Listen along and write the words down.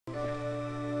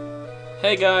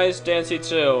Hey guys,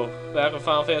 Dancy2, back with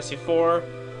Final Fantasy IV.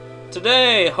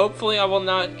 Today, hopefully I will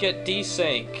not get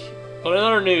desync. But in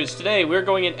other news, today we're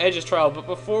going in Edge's Trial, but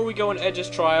before we go in Edge's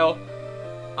Trial,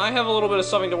 I have a little bit of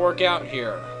something to work out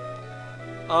here.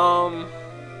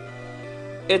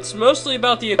 It's mostly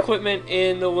about the equipment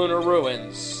in the Lunar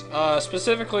Ruins.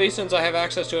 Specifically, since I have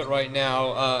access to it right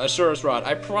now, Asura's Rod.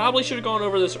 I probably should have gone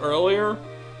over this earlier.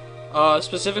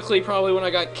 Specifically, probably when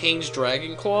I got Kain's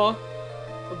Dragon Claw.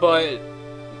 But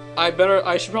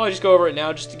I should probably just go over it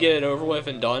now just to get it over with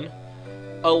and done.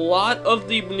 A lot of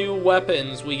the new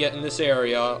weapons we get in this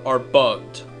area are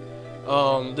bugged.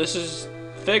 This is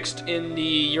fixed in the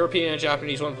European and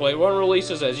Japanese 1.1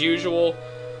 releases as usual,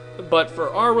 but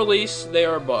for our release, they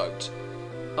are bugged.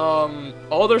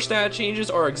 All their stat changes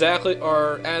are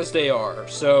as they are,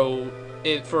 so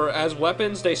as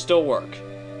weapons, they still work.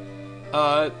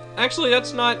 Actually,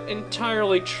 that's not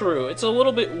entirely true. It's a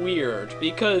little bit weird,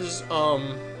 because,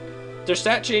 their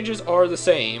stat changes are the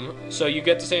same, so you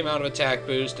get the same amount of attack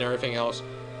boost and everything else,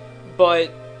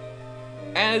 but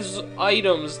as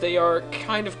items, they are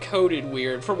kind of coded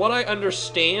weird. From what I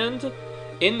understand,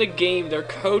 in the game, they're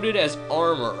coded as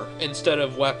armor instead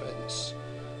of weapons.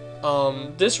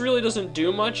 This really doesn't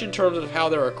do much in terms of how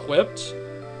they're equipped,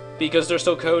 because they're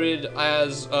still coded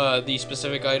as the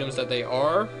specific items that they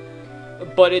are,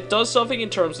 but it does something in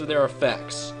terms of their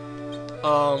effects.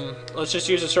 Let's just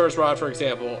use Asura's Rod for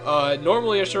example.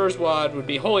 Normally Asura's Rod would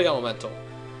be Holy Elemental.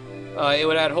 It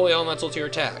would add Holy Elemental to your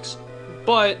attacks.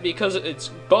 But because it's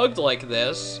bugged like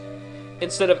this,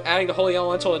 instead of adding the Holy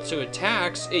Elemental to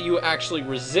attacks, you actually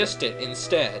resist it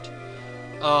instead.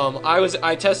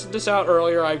 I tested this out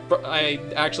earlier. I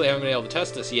actually haven't been able to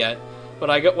test this yet,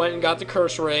 but I went and got the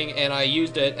Curse Ring and I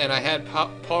used it, and I had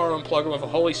Power Unplug him with a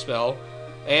Holy Spell,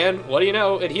 and what do you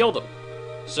know? It healed him.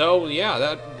 So yeah,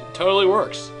 that totally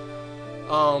works.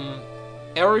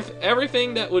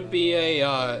 Everything that would be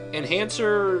a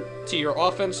enhancer to your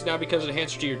offense now becomes an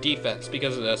enhancer to your defense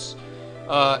because of this.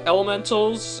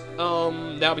 Elementals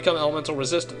now become elemental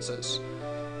resistances.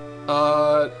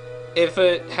 If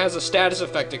it has a status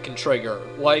effect it can trigger,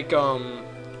 like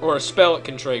or a spell it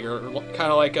can trigger,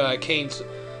 kind of like Kain's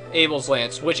Abel's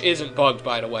Lance, which isn't bugged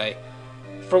by the way.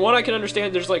 From what I can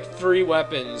understand, there's like 3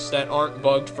 weapons that aren't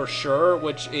bugged for sure,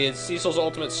 which is Cecil's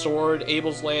Ultimate Sword,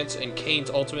 Abel's Lance, and Cid's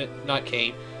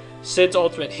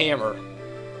Ultimate Hammer.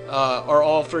 Are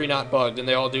all 3 not bugged, and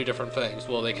they all do different things.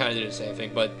 Well, they kind of do the same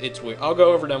thing, but it's weird. I'll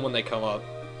go over them when they come up.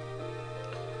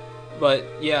 But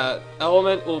yeah,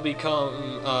 Element will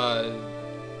become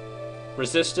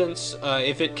Resistance.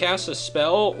 If it casts a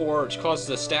spell or it causes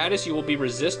a status, you will be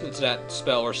resistant to that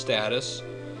spell or status.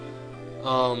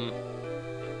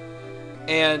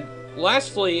 And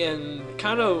lastly, and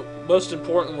kind of most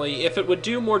importantly, if it would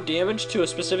do more damage to a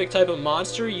specific type of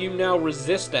monster, you now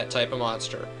resist that type of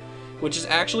monster, which is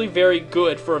actually very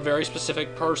good for a very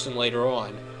specific person later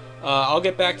on. I'll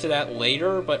get back to that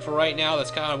later, but for right now,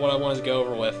 that's kind of what I wanted to go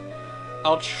over with.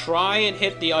 I'll try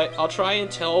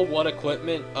and tell what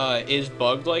equipment is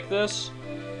bugged like this,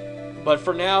 but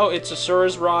for now, it's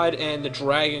Asura's Rod and the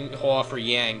Dragon Claw for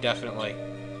Yang, definitely.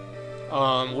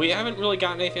 We haven't really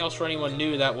gotten anything else for anyone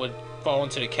new that would fall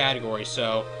into the category,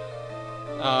 so,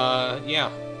 yeah.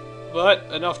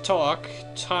 But, enough talk.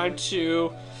 Time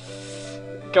to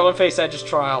go and face Edge's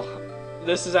Trial.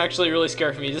 This is actually really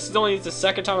scary for me. This is only the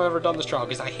second time I've ever done this trial,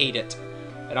 because I hate it.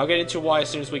 And I'll get into why as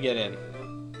soon as we get in.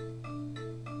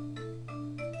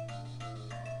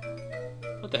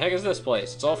 What the heck is this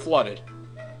place? It's all flooded.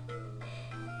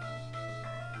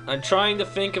 I'm trying to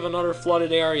think of another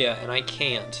flooded area, and I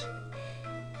can't.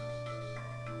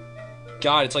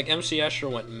 God, it's like MC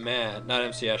Escher went mad. Not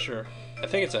MC Escher. I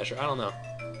think it's Escher. I don't know.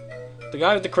 The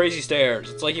guy with the crazy stairs.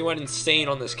 It's like he went insane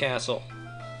on this castle.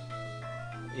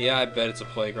 Yeah, I bet it's a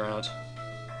playground.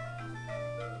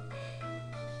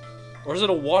 Or is it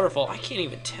a waterfall? I can't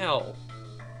even tell.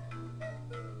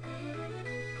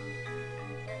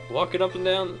 Walking up and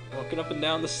down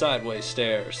the sideways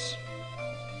stairs.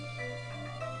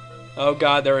 Oh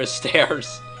God, there is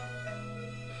stairs.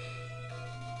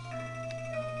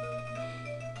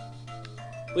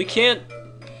 We can't...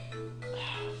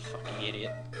 Fucking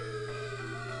idiot.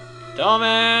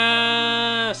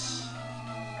 Dumbass!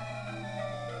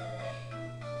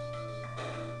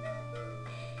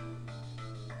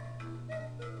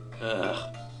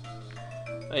 Ugh.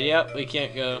 Yep, we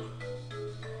can't go.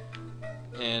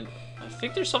 And I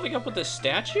think there's something up with this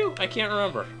statue? I can't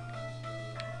remember.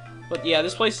 But yeah,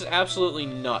 this place is absolutely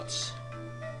nuts.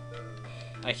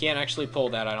 I can't actually pull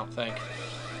that, I don't think.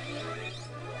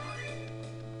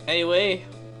 Anyway,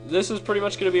 this is pretty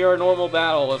much going to be our normal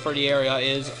battle for the area,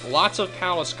 is lots of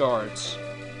palace guards.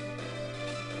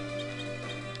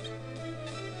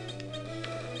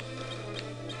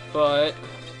 But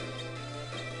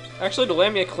actually, the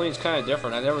Lamia Queen's kind of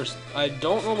different. I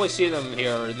don't normally see them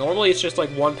here. Normally, it's just like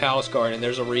one palace guard, and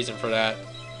there's a reason for that.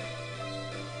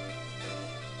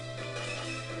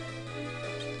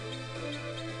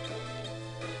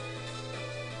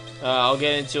 I'll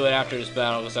get into it after this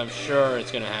battle, because I'm sure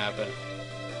it's going to happen.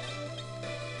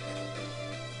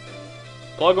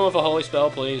 Plug him with a holy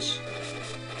spell, please.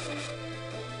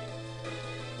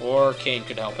 Or Kain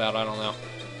could help out, I don't know.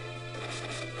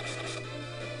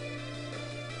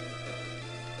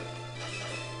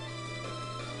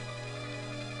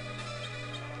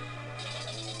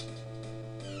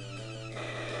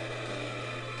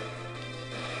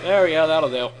 There we go, that'll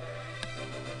do.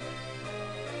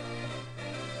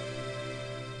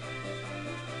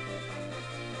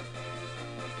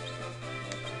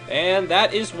 And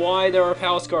that is why there are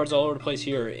palace guards all over the place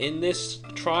here. In this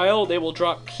trial, they will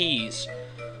drop keys.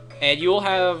 And you will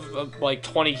have, like,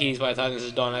 20 keys by the time this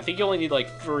is done. I think you only need,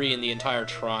 like, 3 in the entire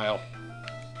trial.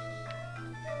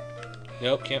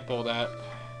 Nope, can't pull that.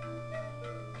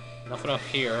 Nothing up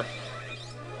here.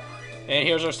 And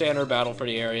here's our standard battle for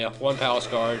the area. One palace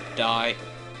guard, die.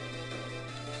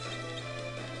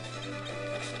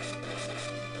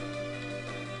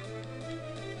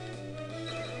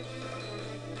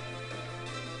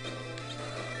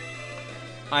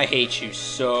 I hate you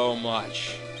so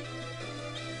much.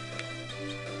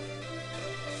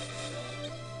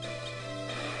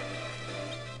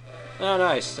 Oh,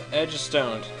 nice. Edge is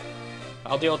stoned.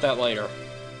 I'll deal with that later.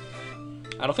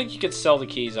 I don't think you could sell the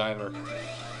keys either.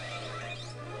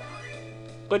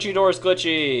 Glitchy doors,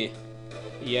 glitchy!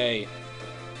 Yay.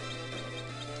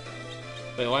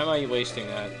 Wait, why am I wasting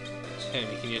that? It's him,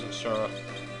 you can use Masura.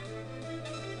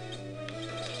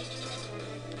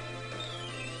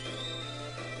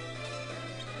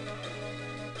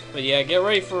 But yeah, get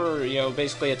ready for, you know,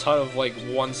 basically a ton of, like,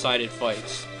 one-sided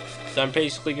fights. So I'm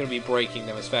basically going to be breaking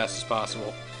them as fast as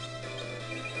possible.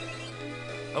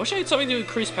 I wish I had something to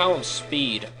increase Palam's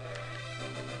speed.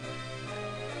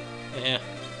 Yeah.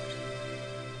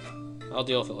 I'll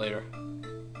deal with it later.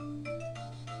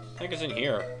 I think it's in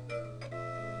here.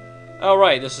 Oh,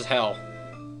 right, this is hell.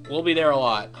 We'll be there a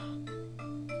lot.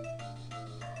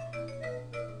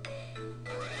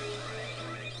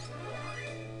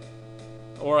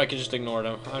 Or I could just ignore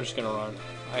them. I'm just gonna run.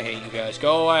 I hate you guys.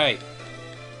 Go away!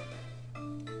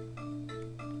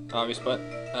 Obvious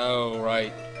button. Oh,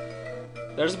 right.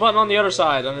 There's a button on the other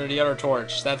side, under the other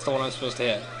torch. That's the one I'm supposed to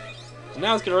hit. So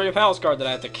now it's gonna be a palace guard that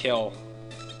I have to kill.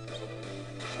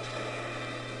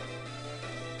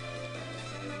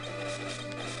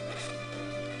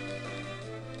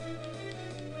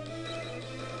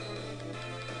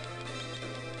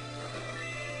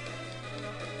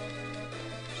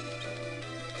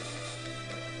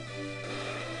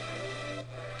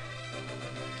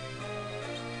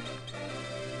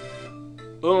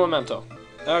 Boom, memento.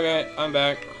 Okay, I'm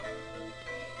back.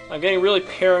 I'm getting really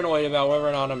paranoid about whether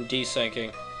or not I'm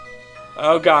desyncing.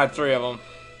 Oh god, 3 of them.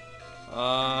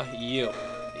 You.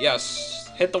 Yes.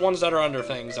 Hit the ones that are under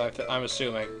things, I'm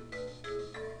assuming.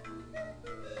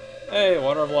 Hey,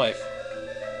 Water of Life.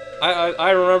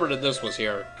 I remembered that this was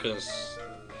here, because...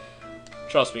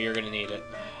 Trust me, you're gonna need it.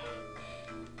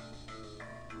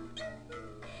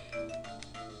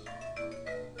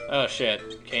 Oh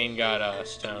shit, Kain got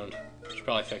stoned. Should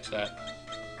probably fix that.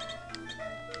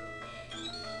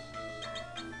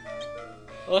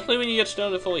 Luckily when you get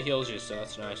stoned it fully heals you, so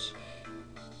that's nice.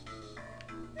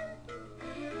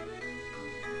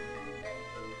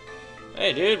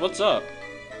 Hey dude, what's up?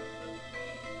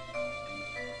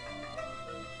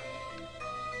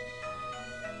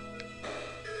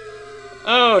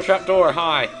 Oh, trapdoor,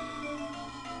 hi!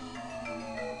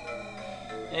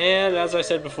 And as I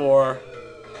said before...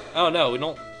 Oh no, we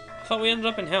don't... I thought we ended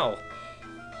up in hell.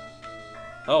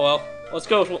 Oh well, let's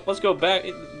go back.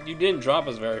 You didn't drop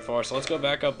us very far, so let's go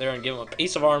back up there and give him a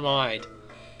piece of our mind.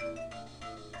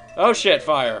 Oh shit,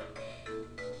 fire.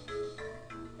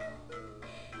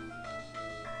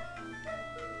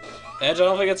 Edge, I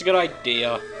don't think it's a good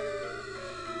idea.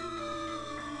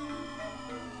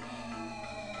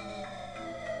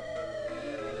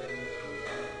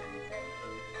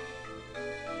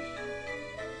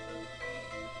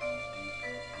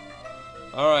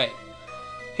 Alright.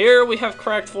 Here we have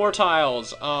cracked 4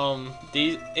 tiles.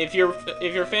 If you're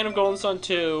a fan of Golden Sun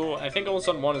 2, I think Golden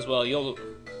Sun 1 as well, you'll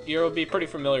be pretty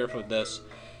familiar with this.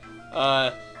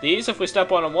 These, if we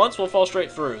step on them once, we'll fall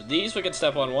straight through. These we can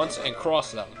step on once and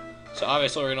cross them. So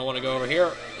obviously we're going to want to go over here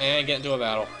and get into a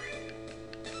battle.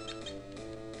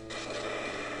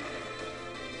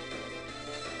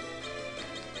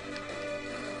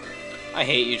 I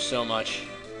hate you so much.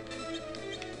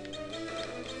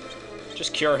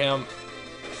 Just cure him.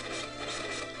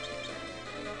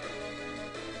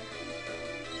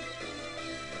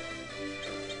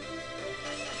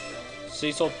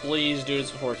 Cecil, please do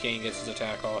this before Kane gets his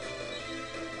attack off.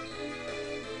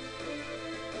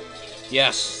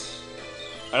 Yes!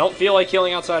 I don't feel like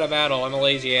healing outside of battle. I'm a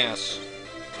lazy ass.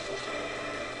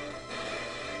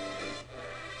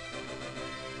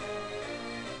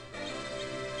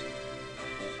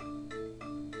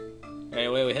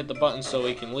 Anyway, we hit the button so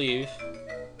we can leave.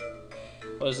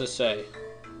 What does this say?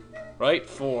 Right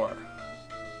 4.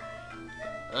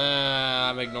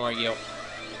 I'm ignoring you.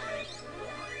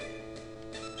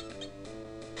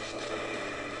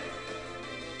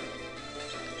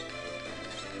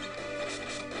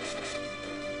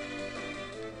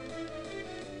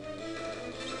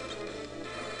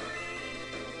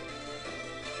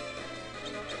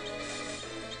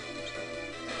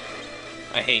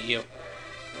 I hate you.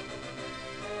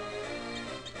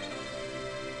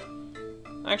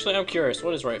 Actually, I'm curious.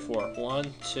 What is right 4?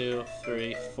 1, 2,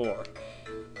 3, 4.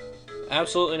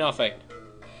 Absolutely nothing.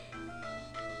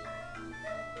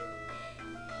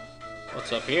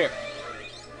 What's up here?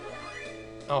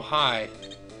 Oh, hi.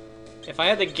 If I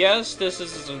had to guess, this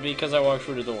is because I walked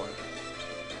through the door.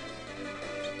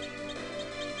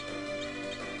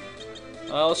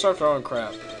 Let's start throwing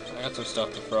crap. I got some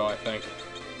stuff to throw, I think.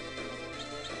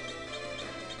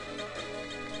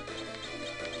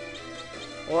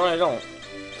 Or I don't.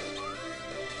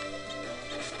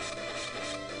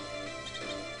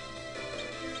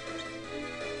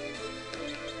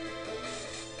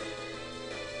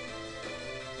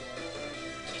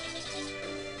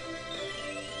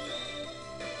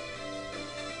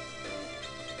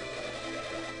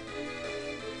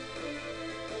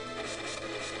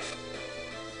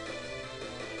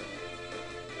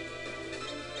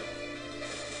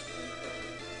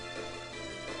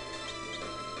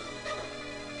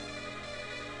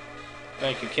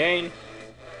 Thank you, Kane.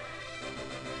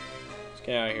 Let's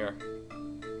get out of here.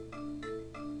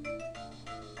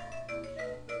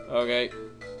 Okay.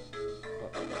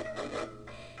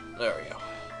 There we go.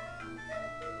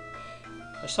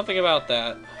 There's something about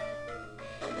that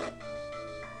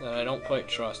I don't quite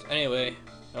trust. Anyway,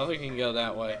 I don't think we can go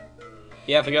that way.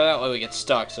 Yeah, if we go that way, we get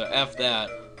stuck, so F that.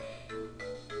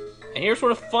 And here's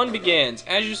where the fun begins.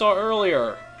 As you saw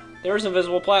earlier, there's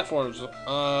invisible platforms.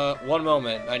 One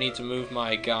moment. I need to move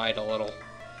my guide a little.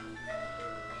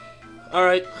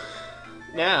 Alright.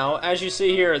 Now, as you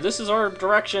see here, this is our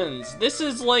directions. This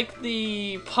is like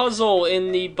the puzzle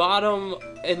in the bottom,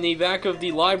 in the back of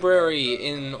the library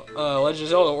in Legend of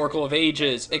Zelda Oracle of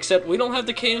Ages, except we don't have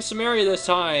the Cave of Samaria this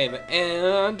time,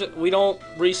 and we don't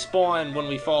respawn when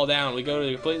we fall down. We go to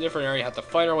a completely different area, have to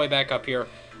fight our way back up here,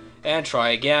 and try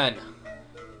again.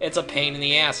 It's a pain in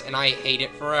the ass, and I hate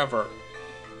it forever.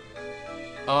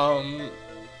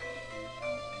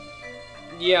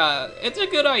 Yeah, it's a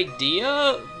good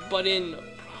idea, but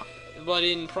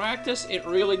in practice, it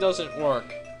really doesn't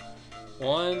work.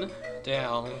 1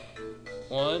 down,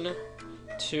 1,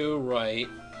 2 right,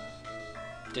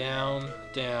 down,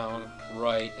 down,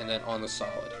 right, and then on the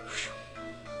solid.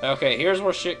 Okay, here's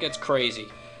where shit gets crazy.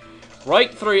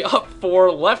 Right 3, up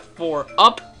 4, left 4,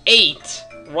 up 8,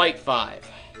 right 5.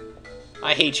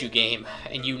 I hate you, game,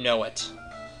 and you know it.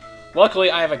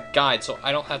 Luckily, I have a guide, so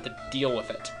I don't have to deal with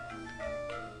it.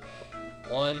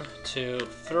 1, 2,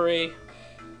 3.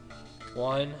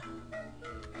 1,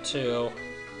 2,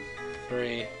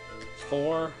 3,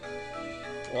 4.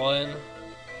 1,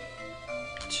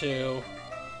 2,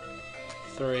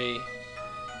 3,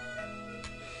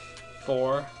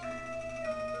 4.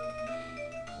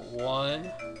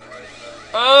 1.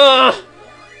 Ugh!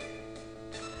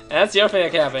 And that's the other thing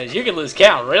that can happen, is you can lose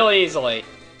count really easily.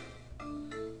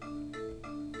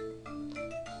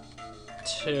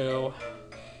 2.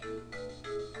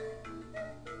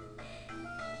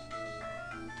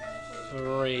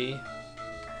 3,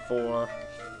 4,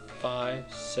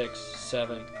 5, 6,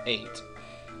 7, 8.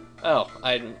 Oh,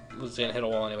 I was gonna hit a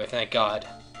wall anyway, thank God.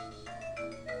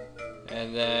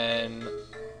 And then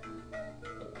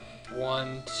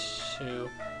 1, 2,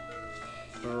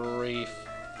 3,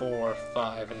 4,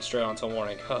 5, and straight on till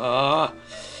morning.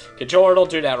 Controller, don't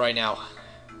do that right now.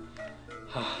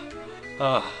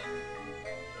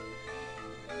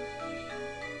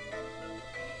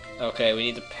 Okay, we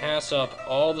need to pass up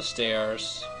all the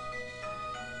stairs.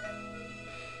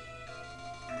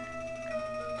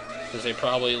 Because they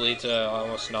probably lead to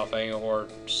almost nothing, or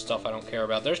stuff I don't care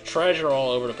about. There's treasure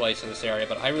all over the place in this area,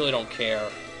 but I really don't care.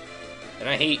 And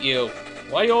I hate you.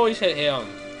 Why do you always hit him?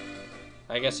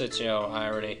 I guess it's, you know,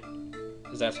 irony.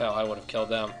 because that's how I would have killed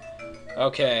them.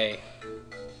 Okay.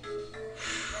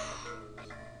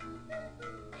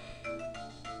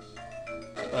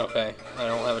 Okay, I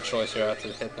don't have a choice here. I have to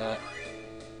hit that.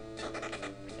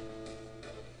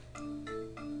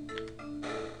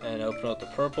 And open up the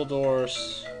purple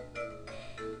doors.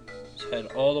 Let's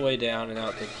head all the way down and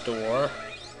out the door.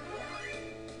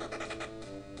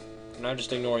 And I'm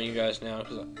just ignoring you guys now,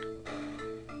 because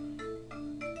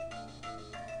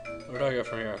where do I go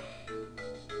from here?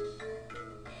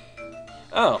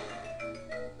 Oh.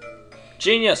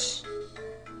 Genius!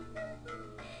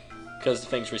 Because the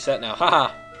thing's reset now.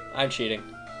 Haha! I'm cheating.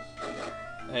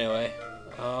 Anyway.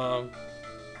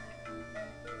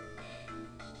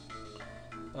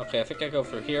 Okay, I think I go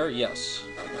through here. Yes.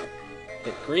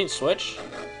 Hit green switch.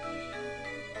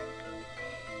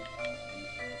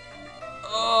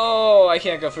 Oh, I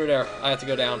can't go through there. I have to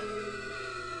go down.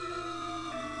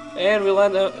 And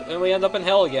we end up in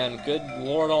hell again. Good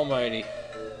Lord Almighty.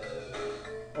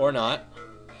 Or not.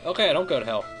 Okay, I don't go to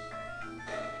hell.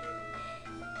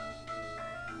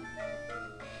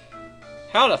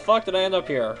 How the fuck did I end up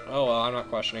here? Oh well, I'm not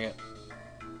questioning it.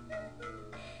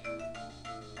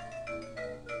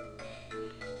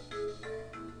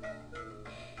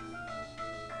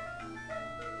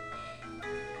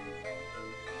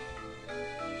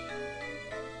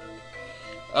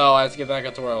 Oh, I have to get back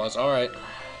up to where I was. Alright.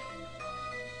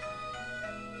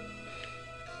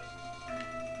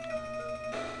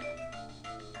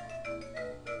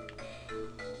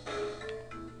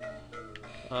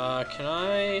 Can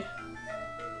I...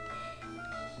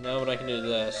 No, but I can do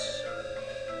this.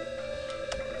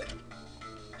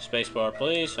 Spacebar,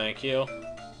 please. Thank you.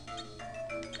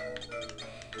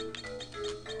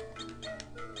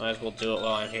 Might as well do it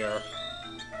while I'm here.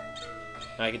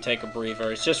 I can take a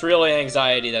breather. It's just really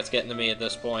anxiety that's getting to me at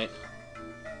this point.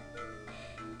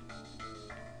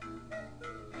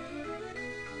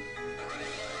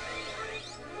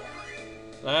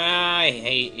 I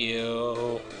hate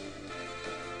you.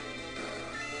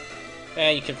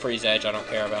 Eh, you can freeze Edge. I don't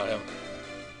care about him.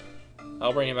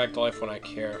 I'll bring him back to life when I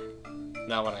care.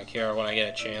 Not when I care, when I get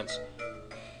a chance.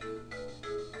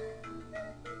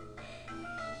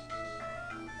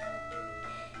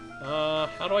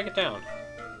 How do I get down?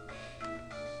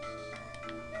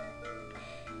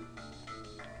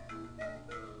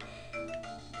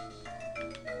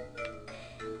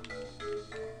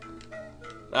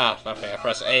 Ah, okay, I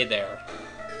press A there.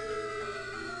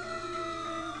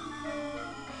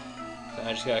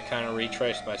 I just gotta kind of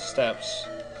retrace my steps.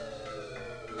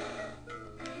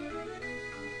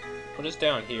 What is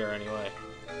down here, anyway?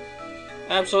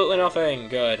 Absolutely nothing.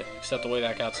 Good. Except the way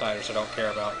back outside, which I don't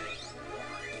care about.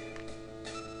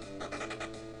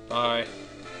 Bye.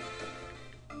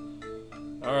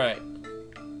 Alright.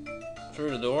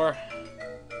 Through the door.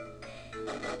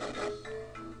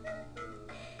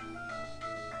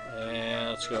 And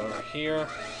let's go over here.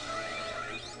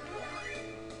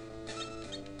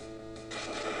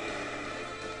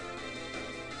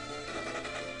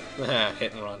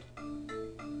 Hit and run.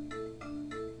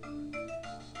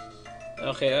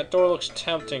 Okay, that door looks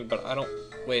tempting, but I don't...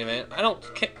 Wait a minute.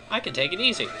 I can take it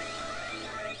easy.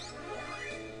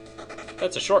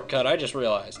 That's a shortcut, I just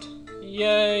realized.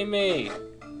 Yay me!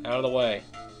 Out of the way.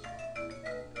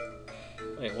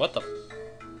 Wait, what the...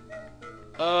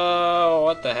 Oh,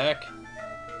 what the heck?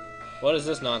 What is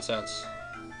this nonsense?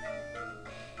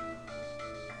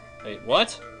 Wait,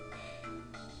 what?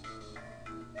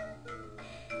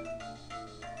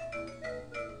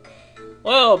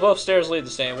 Well, both stairs lead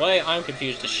the same way. I'm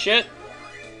confused as shit.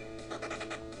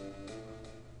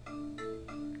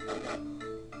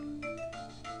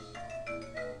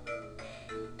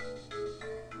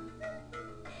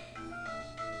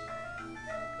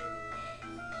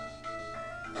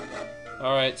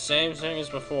 Alright, same thing as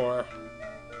before.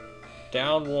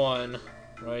 Down 1,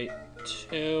 right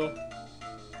 2,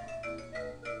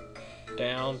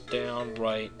 down, down,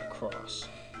 right, across.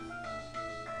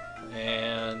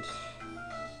 And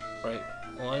right,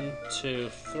 1, 2,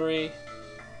 3.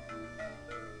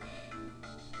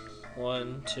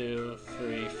 1, 2,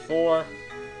 3, 4.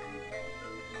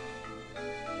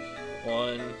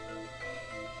 1,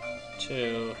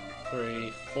 2,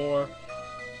 3, 4.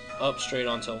 Up straight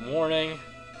onto morning.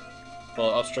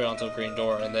 Well, up straight onto the green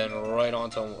door, and then right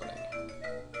onto morning.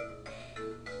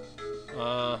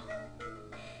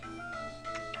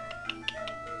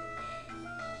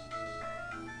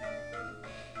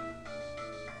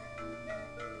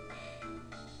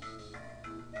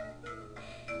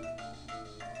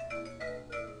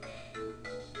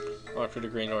 Walk through the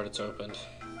green door that's opened.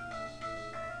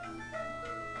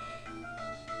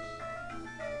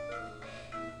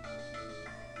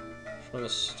 from the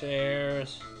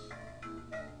stairs.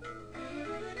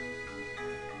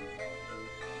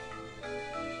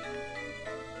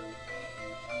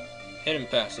 Hidden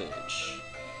passage.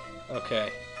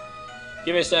 Okay.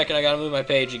 Give me a second, I gotta move my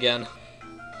page again.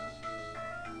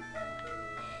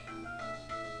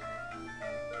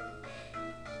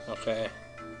 Okay.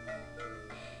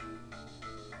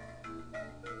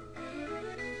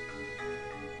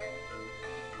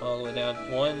 All the way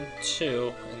down. 1,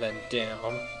 2, and then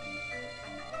down.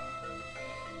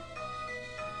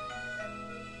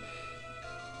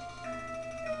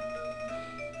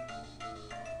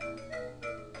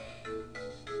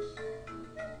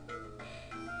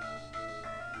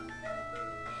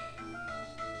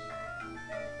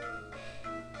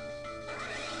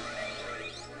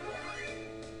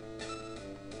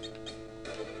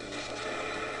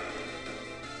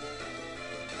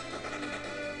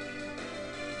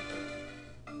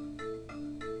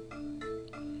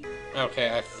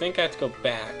 Okay, I think I have to go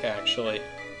back, actually.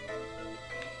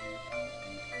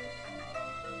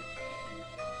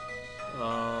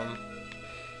 I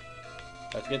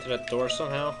have to get to that door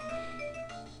somehow.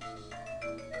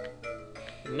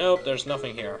 Nope, there's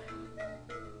nothing here.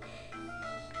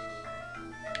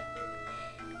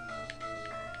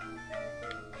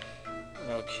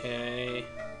 Okay.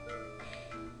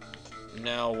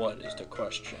 Now what is the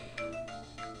question?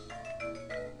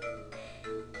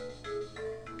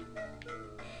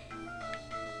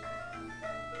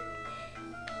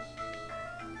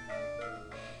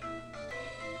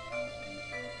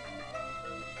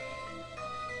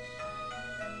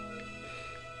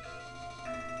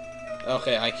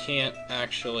 Okay, I can't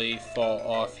actually fall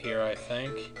off here, I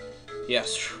think.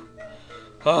 Yes.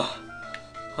 Huh.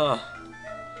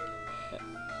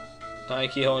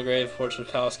 Nike Hill Engraved, Fortune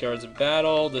Palace Guards of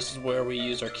Battle. This is where we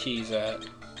use our keys at.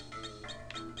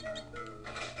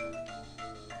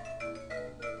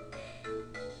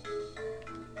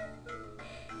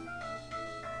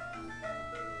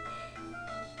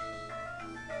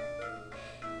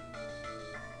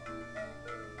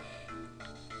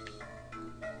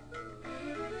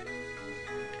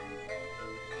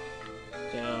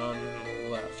 Down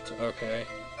left. Okay.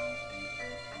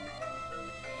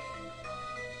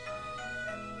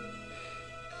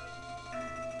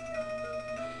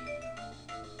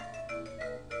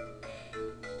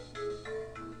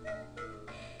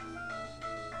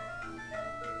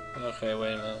 Okay,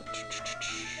 wait a minute.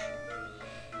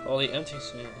 All the empty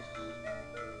sand.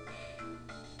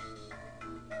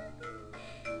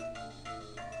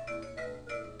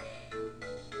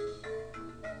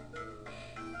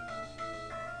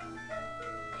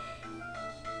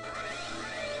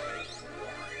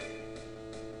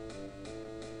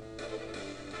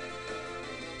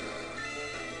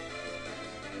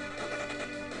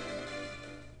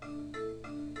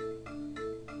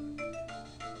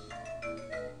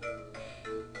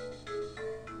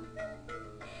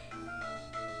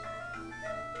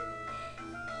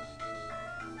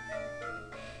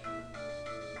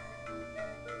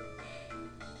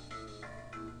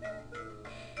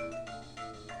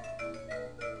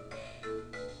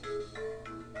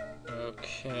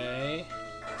 Okay.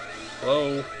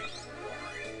 Whoa.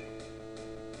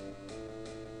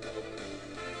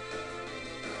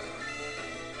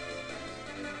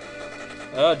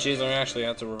 Oh, jeez, I actually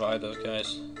have to revive those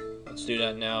guys. Let's do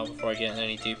that now before I get in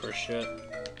any deeper shit.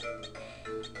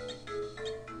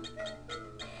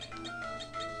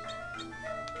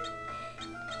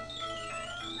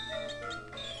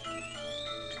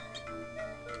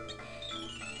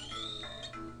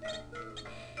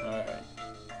 Alright.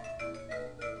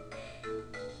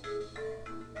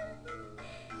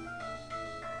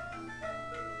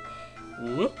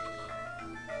 Whoop.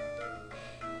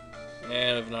 And I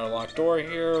have another locked door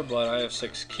here, but I have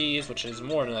 6 keys, which is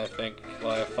more than I think.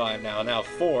 Well, I have 5 now. Now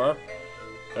 4.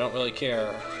 I don't really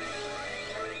care.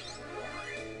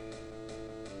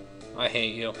 I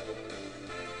hate you.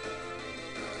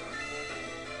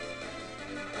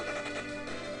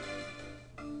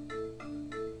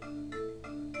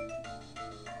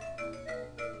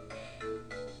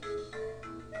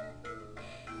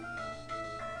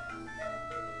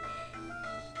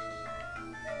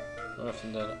 Left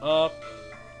and then up.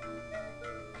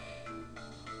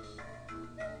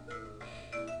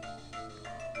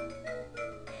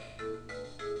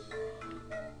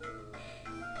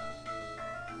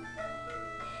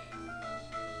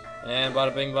 And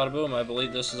bada bing bada boom, I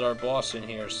believe this is our boss in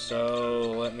here,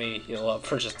 so let me heal up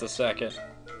for just a second.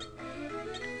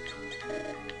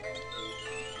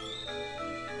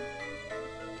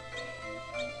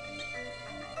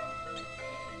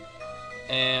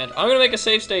 And I'm gonna make a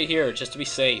save state here, just to be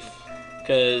safe.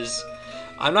 Because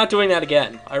I'm not doing that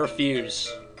again. I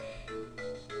refuse.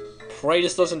 Pray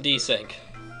this doesn't desync.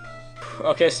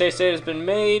 Okay, save state has been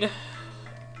made.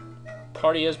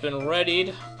 Party has been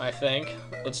readied, I think.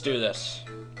 Let's do this.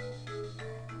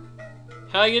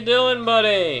 How you doing,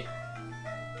 buddy?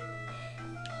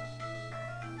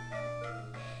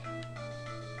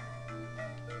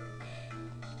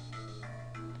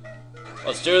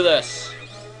 Let's do this.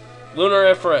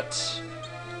 Lunar Ifrits.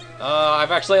 I've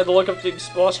actually had to look up the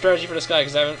boss strategy for this guy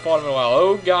because I haven't fought him in a while.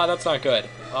 Oh god, that's not good.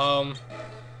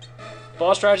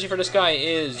 Boss strategy for this guy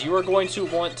is you are going to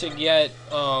want to get,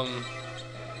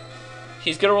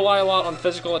 he's going to rely a lot on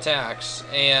physical attacks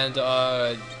and,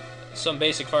 some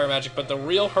basic fire magic, but the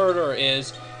real herder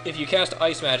is if you cast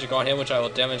ice magic on him, which I will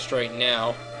demonstrate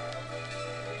now.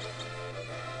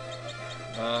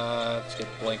 Let's get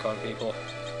Blink on people.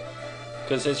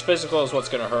 Because his physical is what's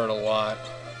going to hurt a lot.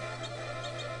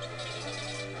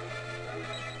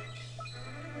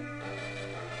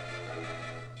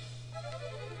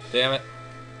 Damn it.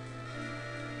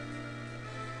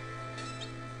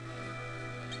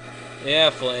 Yeah,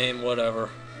 flame, whatever.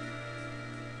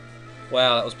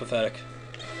 Wow, that was pathetic.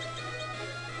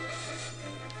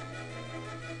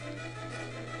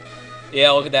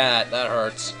 Yeah, look at that. That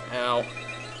hurts. Ow.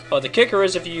 But the kicker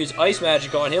is if you use ice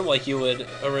magic on him like you would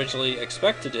originally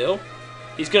expect to do,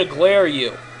 he's going to glare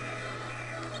you.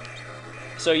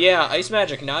 So yeah, ice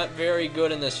magic not very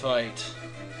good in this fight.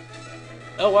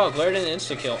 Oh wow, glare didn't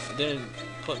insta-kill. Didn't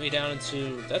put me down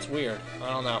into... That's weird. I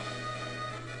don't know.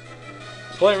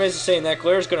 The point remains the same. That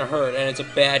glare is going to hurt, and it's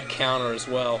a bad counter as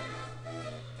well.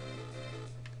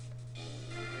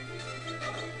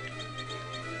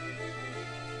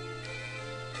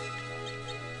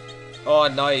 Oh,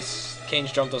 nice.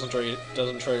 Kane's jump doesn't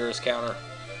trigger his counter.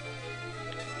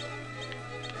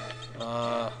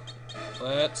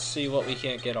 Let's see what we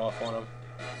can't get off on him.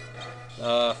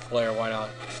 Flare, why not?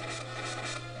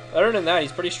 Other than that,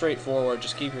 he's pretty straightforward.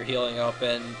 Just keep your healing up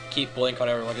and keep Blink on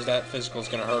everyone, because that physical is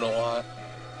going to hurt a lot.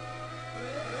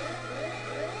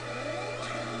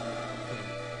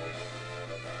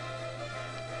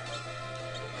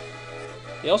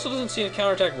 He also doesn't seem to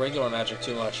counterattack regular magic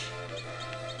too much.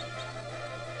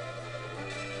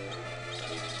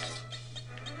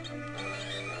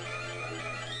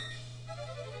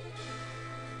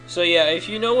 So yeah, if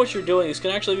you know what you're doing, this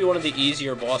can actually be one of the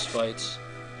easier boss fights.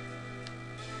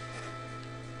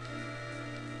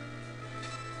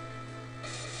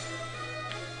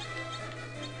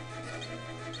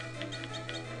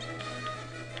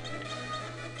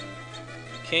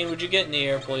 Kane, would you get in the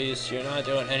air, please? You're not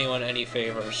doing anyone any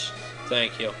favors.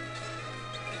 Thank you.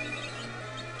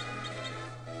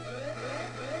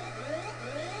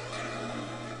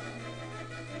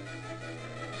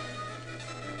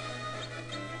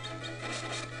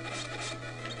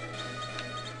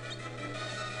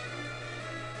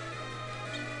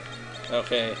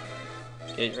 Okay.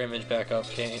 Get your image back up,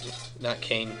 Kane. Not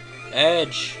Kane.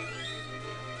 Edge!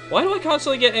 Why do I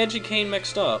constantly get Edge and Kane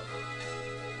mixed up?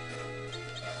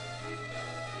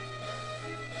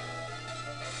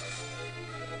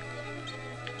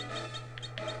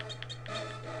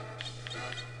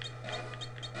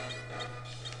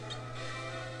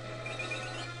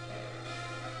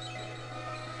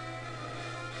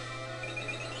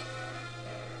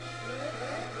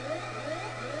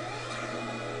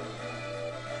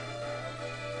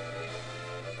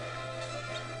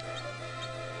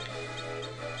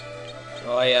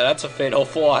 Oh yeah, that's a fatal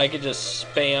flaw. I could just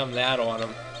spam that on him.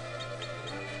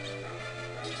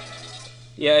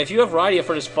 Yeah, if you have Rydia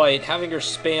for this fight, having her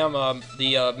spam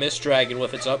the Mist Dragon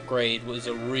with its upgrade was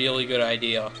a really good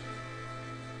idea.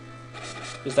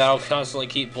 Because that'll constantly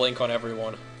keep Blink on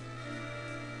everyone.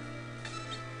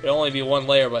 It'll only be one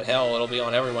layer, but hell, it'll be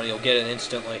on everyone. You'll get it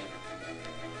instantly.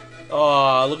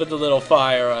 Oh, look at the little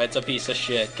fire. It's a piece of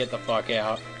shit. Get the fuck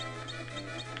out.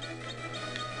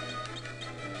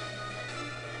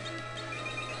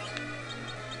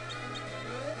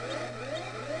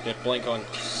 Get Blink on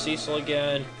Cecil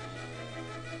again.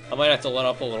 I might have to let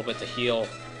up a little bit to heal,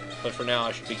 but for now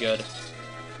I should be good.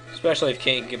 Especially if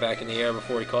Kane can get back in the air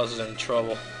before he causes any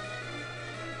trouble.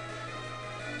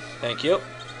 Thank you.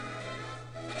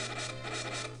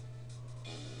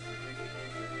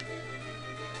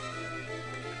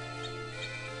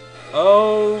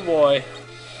 Oh boy.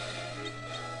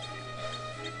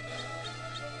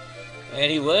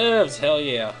 And he lives, hell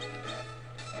yeah.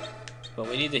 But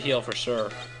we need to heal for sure.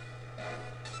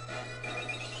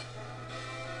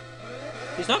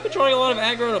 He's not been drawing a lot of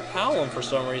aggro to Palom for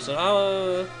some reason.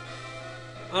 I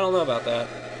don't know about that.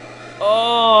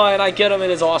 Oh, and I get him in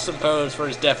his awesome pose for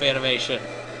his death animation.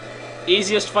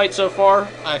 Easiest fight so far?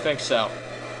 I think so.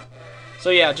 So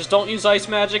yeah, just don't use Ice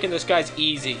Magic, and this guy's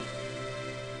easy.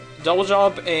 Double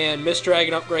Jump and Mist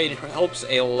Dragon upgrade helps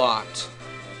a lot.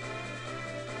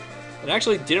 And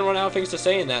actually didn't run out of things to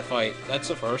say in that fight. That's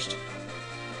the first.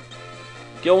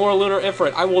 Gilmore Lunar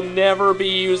Ifrit. I will never be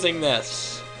using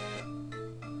this.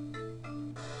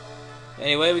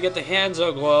 Anyway, we get the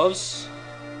Hanzo gloves.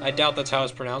 I doubt that's how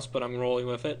it's pronounced, but I'm rolling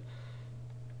with it.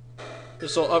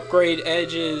 This will upgrade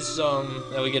Edge's,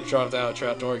 and we get dropped out of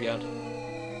Trapdoor again.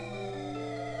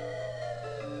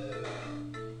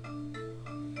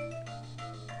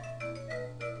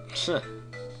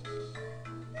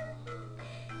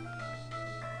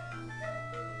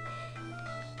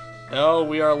 No,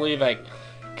 we are leaving.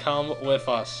 Come with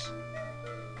us.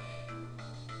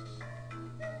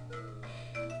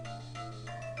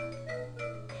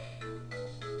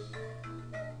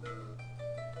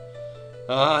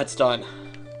 It's done.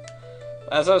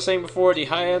 As I was saying before, the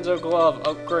Hanzo glove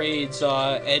upgrades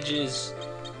Edge's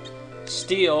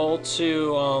steel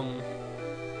to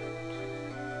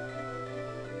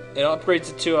it upgrades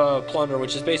it to a plunder,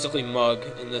 which is basically Mug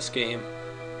in this game.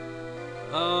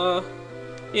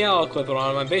 Yeah, I'll equip it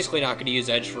on him. I'm basically not going to use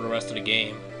Edge for the rest of the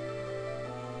game.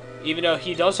 Even though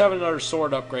he does have another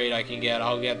sword upgrade I can get,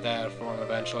 I'll get that for him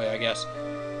eventually, I guess.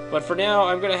 But for now,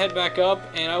 I'm going to head back up,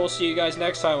 and I will see you guys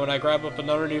next time when I grab up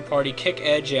another new party, kick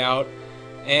Edge out,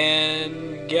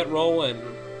 and get rolling.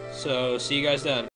 So, see you guys then.